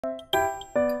So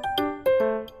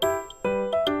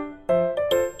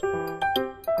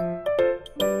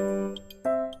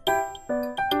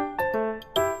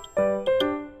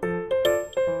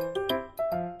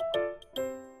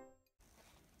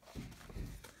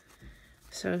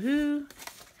who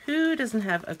doesn't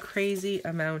have a crazy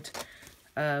amount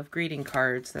of greeting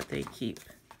cards that they keep?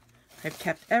 I've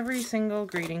kept every single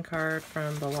greeting card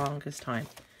from the longest time.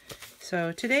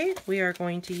 So today we are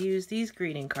going to use these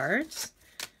greeting cards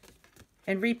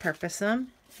and repurpose them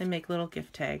and make little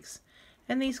gift tags.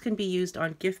 And these can be used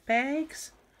on gift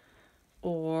bags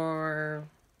or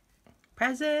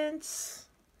presents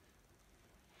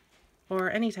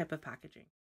or any type of packaging.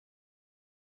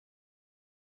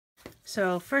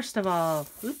 So first of all,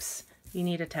 you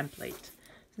need a template.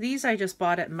 These I just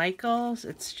bought at Michael's.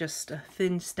 It's just a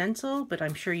thin stencil, but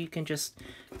I'm sure you can just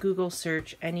Google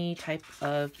search any type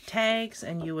of tags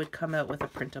and you would come out with a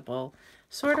printable,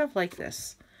 sort of like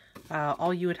this.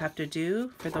 All you would have to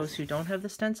do, for those who don't have the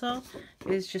stencil,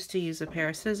 is just to use a pair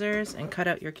of scissors and cut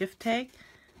out your gift tag.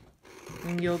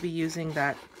 And you'll be using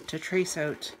that to trace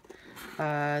out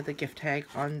the gift tag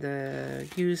on the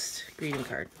used greeting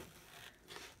card.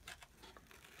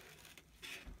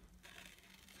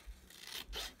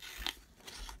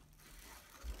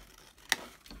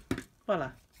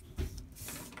 Voila.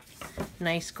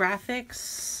 Nice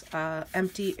graphics,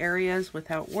 empty areas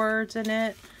without words in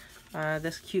it.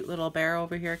 This cute little bear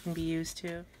over here can be used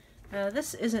too.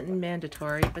 This isn't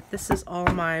mandatory, but this is all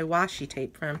my washi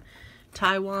tape from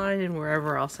Taiwan and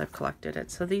wherever else I've collected it.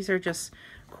 So these are just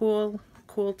cool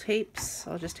tapes.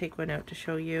 I'll just take one out to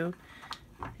show you.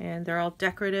 And they're all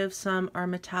decorative. Some are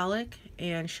metallic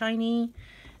and shiny,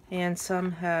 and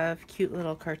some have cute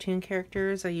little cartoon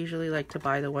characters. I usually like to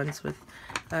buy the ones with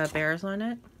bears on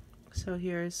it. So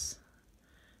here's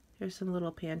some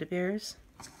little panda bears.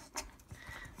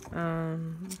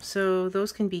 So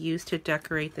those can be used to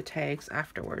decorate the tags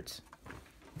afterwards.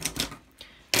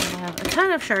 I have a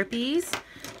ton of Sharpies.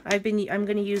 I'm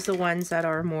going to use the ones that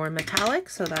are more metallic,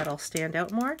 so that'll stand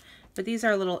out more. But these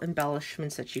are little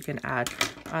embellishments that you can add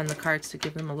on the cards to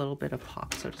give them a little bit of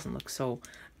pop, so it doesn't look so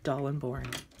dull and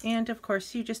boring. And of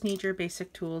course you just need your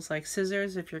basic tools like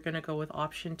scissors if you're going to go with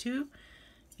option 2,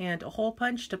 and a hole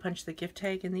punch to punch the gift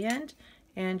tag in the end,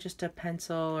 and just a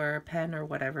pencil or a pen or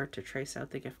whatever to trace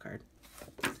out the gift card.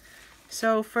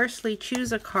 So firstly,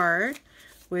 choose a card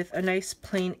with a nice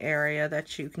plain area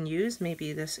that you can use,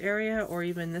 maybe this area or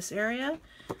even this area.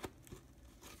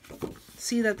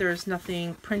 See that there's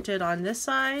nothing printed on this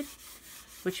side,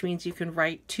 which means you can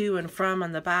write to and from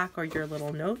on the back or your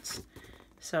little notes.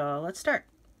 So let's start.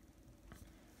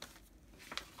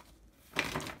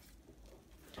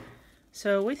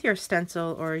 So with your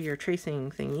stencil or your tracing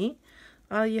thingy,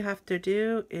 all you have to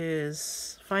do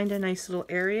is find a nice little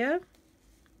area.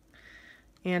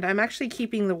 And I'm actually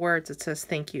keeping the words that says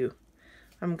thank you.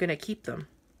 I'm going to keep them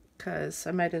because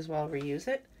I might as well reuse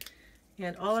it.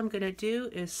 And all I'm going to do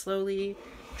is slowly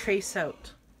trace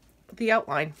out the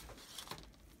outline.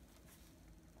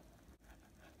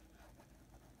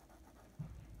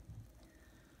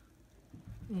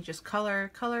 You just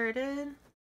color it in.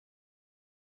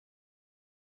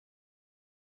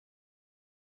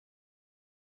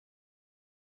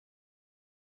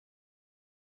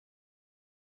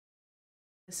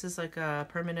 This is like a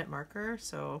permanent marker,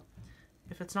 so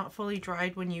if it's not fully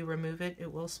dried when you remove it,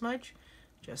 it will smudge.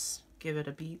 Just give it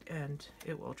a beat and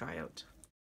it will dry out.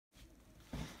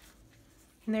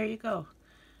 And there you go.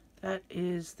 That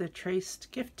is the traced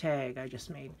gift tag I just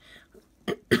made.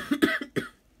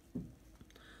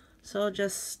 So I'll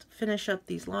just finish up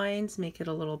these lines, make it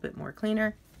a little bit more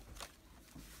cleaner.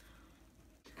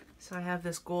 So I have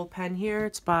this gold pen here.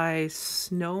 It's by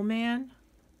Snowman.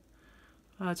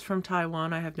 It's from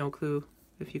Taiwan. I have no clue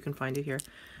if you can find it here.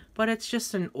 But it's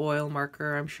just an oil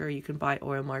marker. I'm sure you can buy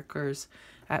oil markers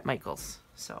at Michael's.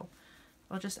 So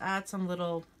I'll just add some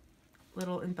little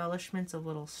embellishments of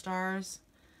little stars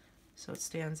so it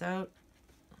stands out.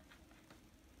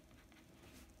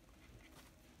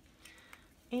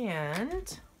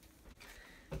 And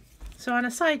so on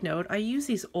a side note, I use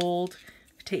these old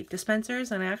tape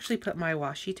dispensers and I actually put my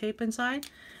washi tape inside.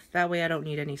 That way I don't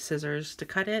need any scissors to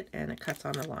cut it and it cuts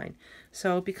on the line.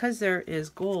 So because there is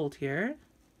gold here,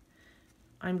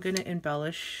 I'm going to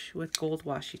embellish with gold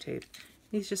washi tape.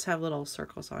 These just have little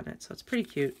circles on it, so it's pretty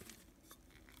cute.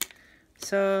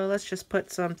 So let's just put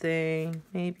something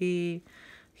maybe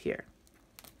here.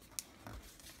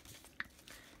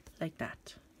 Like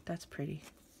that. That's pretty.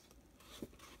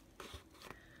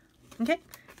 Okay,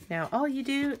 now all you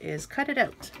do is cut it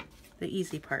out, the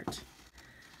easy part.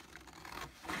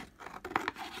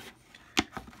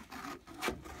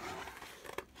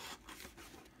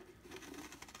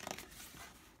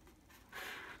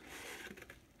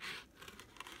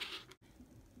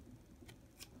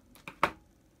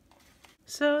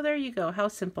 So there you go. How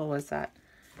simple was that?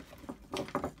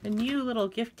 A new little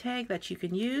gift tag that you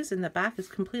can use, and the back is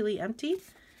completely empty.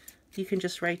 You can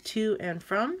just write to and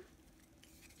from,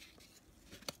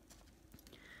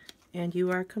 and you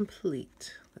are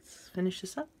complete. Let's finish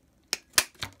this up.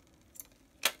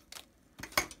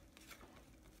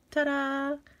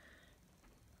 Ta-da!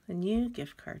 A new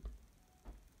gift card.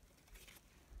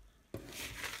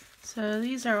 So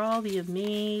these are all the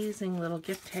amazing little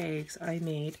gift tags I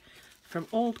made from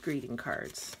old greeting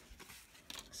cards.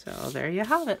 So there you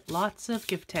have it. Lots of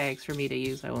gift tags for me to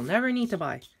use. I will never need to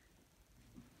buy.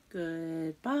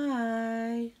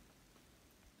 Goodbye.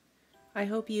 I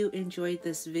hope you enjoyed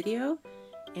this video,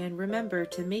 and remember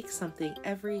to make something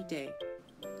every day.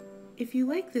 If you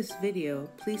like this video,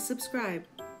 please subscribe.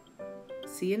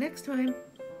 See you next time.